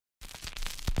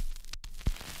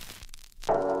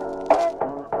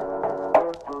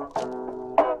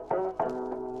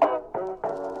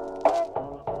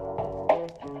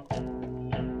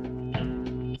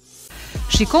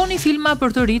Shikoni filma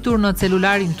për të rritur në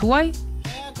celularin tuaj?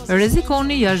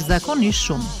 Rrezikoni jashtëzakonisht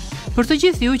shumë. Për të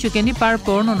gjithë ju që keni parë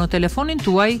porno në telefonin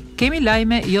tuaj, kemi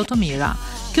lajme jo të mira.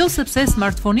 Kjo sepse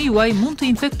smartphone-i juaj mund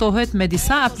të infektohet me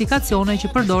disa aplikacione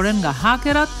që përdoren nga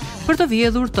hakerat për të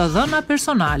vjedhur të dhëna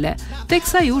personale,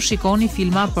 teksa ju shikoni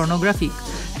filma pornografik.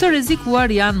 Të rrezikuar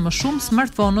janë më shumë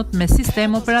smartphone-ët me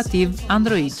sistem operativ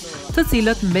Android, të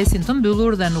cilët mbesin të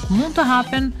mbyllur dhe nuk mund të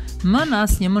hapen më në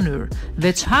asnjë mënyrë,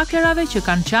 veç hakerave që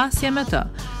kanë qasje me të.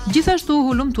 Gjithashtu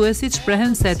hulumtuesit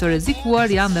shprehen se të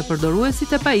rrezikuar janë dhe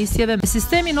përdoruesit e pajisjeve me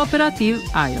sistemin operativ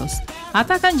iOS.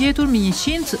 Ata kanë gjetur mbi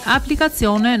 100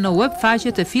 aplikacione në web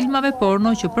faqet e filmave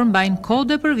porno që përmbajnë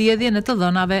kode për vjedhjen e të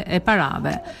dhënave e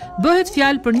parave. Bëhet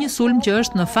fjalë për një sulm që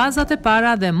është në fazat e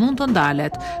para dhe mund të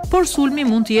ndalet, por sulmi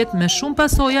mund të jetë me shumë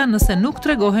pasoja nëse nuk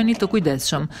tregoheni të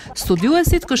kujdesshëm.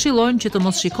 Studiuesit këshillojnë që të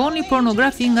mos shikoni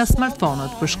pornografi nga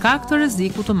smartphone-ët për shkak të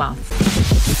rrezikut të madh.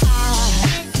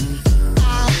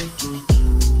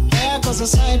 There goes a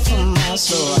sight,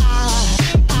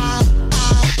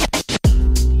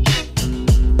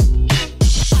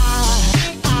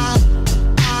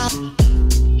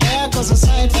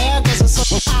 there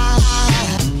goes a